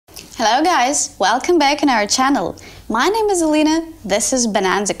Hello guys, welcome back on our channel. My name is Alina, this is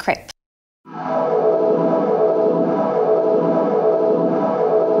Bonanza Crypt.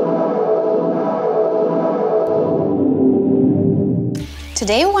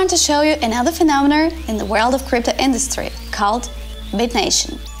 Today we want to show you another phenomenon in the world of crypto industry called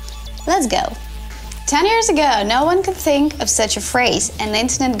Bitnation. Let's go! 10 years ago, no one could think of such a phrase, an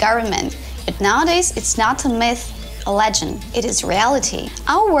internet government, but nowadays it's not a myth, a legend, it is reality.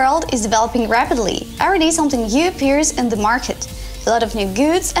 Our world is developing rapidly. Every day something new appears in the market. A lot of new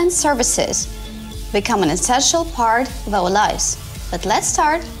goods and services become an essential part of our lives. But let's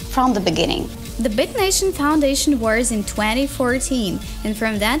start from the beginning. The Bitnation Foundation was in 2014, and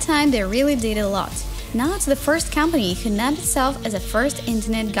from that time they really did a lot. Now it's the first company who named itself as a first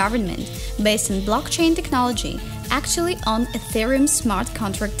internet government based on blockchain technology, actually on Ethereum smart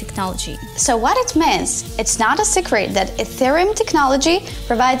contract technology. So what it means? It's not a secret that Ethereum technology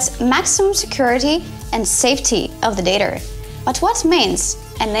provides maximum security and safety of the data. But what means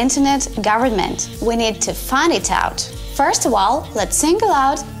an internet government? We need to find it out. First of all, let's single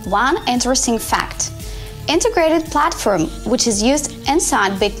out one interesting fact. Integrated platform, which is used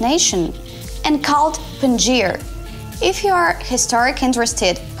inside Bitnation and called Pangea. If you are a historic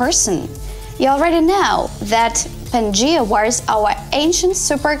interested person, you already know that Pangea was our ancient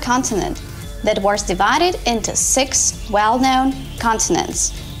supercontinent that was divided into 6 well-known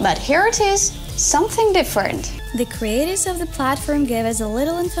continents. But here it is, something different. The creators of the platform gave us a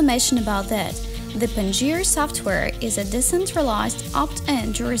little information about that. The Pangea software is a decentralized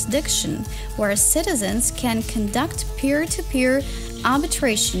opt-in jurisdiction where citizens can conduct peer-to-peer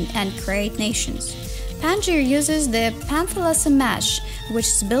arbitration and create nations. Pangea uses the Panthalassa mesh, which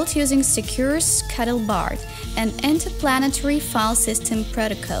is built using secure scuttlebutt and interplanetary file system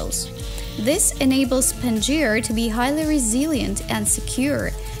protocols. This enables Pangea to be highly resilient and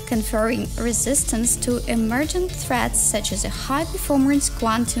secure, conferring resistance to emergent threats such as a high-performance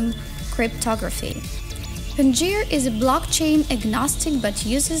quantum cryptography. Pangea is a blockchain agnostic but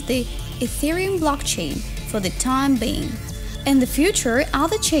uses the Ethereum blockchain for the time being. In the future,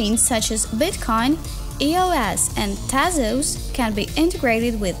 other chains such as Bitcoin, EOS and Tezos can be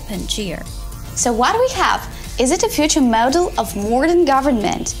integrated with Pangea. So what we have? Is it a future model of modern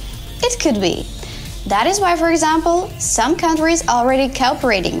government? It could be. That is why, for example, some countries are already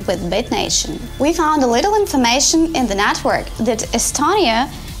cooperating with Bitnation. We found a little information in the network that Estonia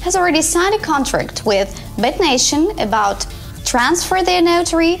has already signed a contract with Bitnation about transfer their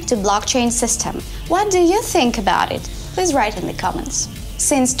notary to blockchain system. What do you think about it? Please write in the comments.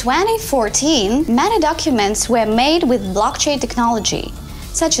 Since 2014, many documents were made with blockchain technology,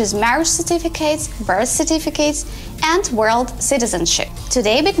 such as marriage certificates, birth certificates, and world citizenship.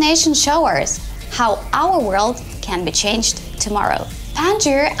 Today, Bitnation shows us how our world can be changed tomorrow.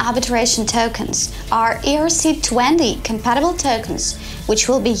 Pangea arbitration tokens are ERC20 compatible tokens, which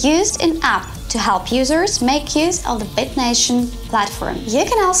will be used in app to help users make use of the Bitnation platform. You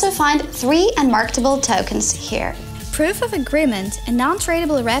can also find 3 unmarketable tokens here. Proof of agreement, a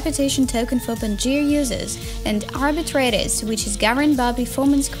non-tradable reputation token for Pangea users, and arbitrators, which is governed by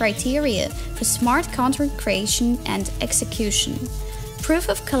performance criteria for smart contract creation and execution. Proof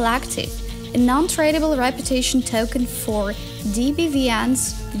of collective, a non-tradable reputation token for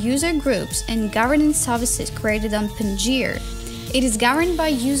DBVNs, user groups, and governance services created on Pangea. It is governed by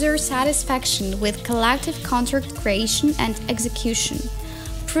user satisfaction with collective contract creation and execution.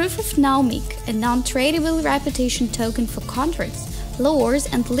 Proof of Nomic, a non-tradable reputation token for contracts,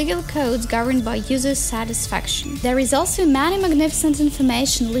 laws, and legal codes governed by user satisfaction. There is also many magnificent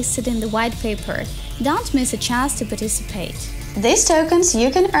information listed in the white paper. Don't miss a chance to participate. These tokens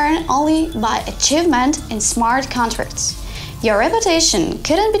you can earn only by achievement in smart contracts. Your reputation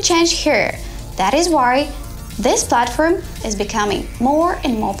couldn't be changed here. That is why this platform is becoming more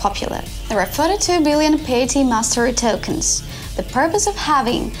and more popular. There are 42 billion PAT master tokens. The purpose of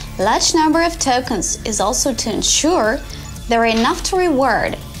having a large number of tokens is also to ensure there are enough to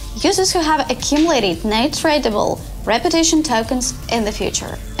reward users who have accumulated non-tradable reputation tokens in the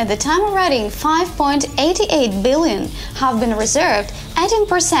future. At the time of writing, 5.88 billion have been reserved,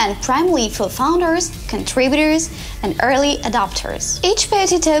 18% primarily for founders, contributors, and early adopters. Each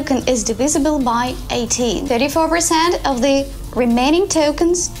PAT token is divisible by 18. 34% of the remaining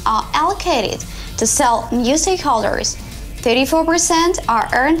tokens are allocated to sell new stakeholders. 34% are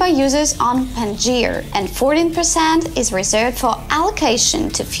earned by users on Pangea, and 14% is reserved for allocation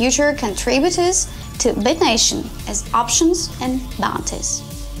to future contributors to Bitnation as options and bounties.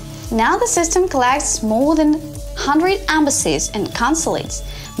 Now the system collects more than 100 embassies and consulates,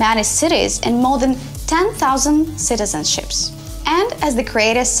 many cities, and more than 10,000 citizenships. And as the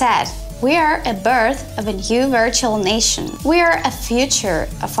creator said, we are a birth of a new virtual nation. We are a future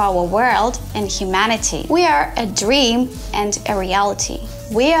of our world and humanity. We are a dream and a reality.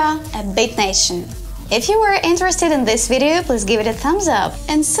 We are a Bitnation. If you were interested in this video, please give it a thumbs up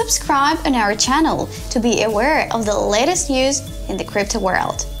and subscribe on our channel to be aware of the latest news in the crypto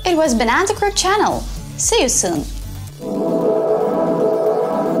world. It was Banana Crypt channel. See you soon!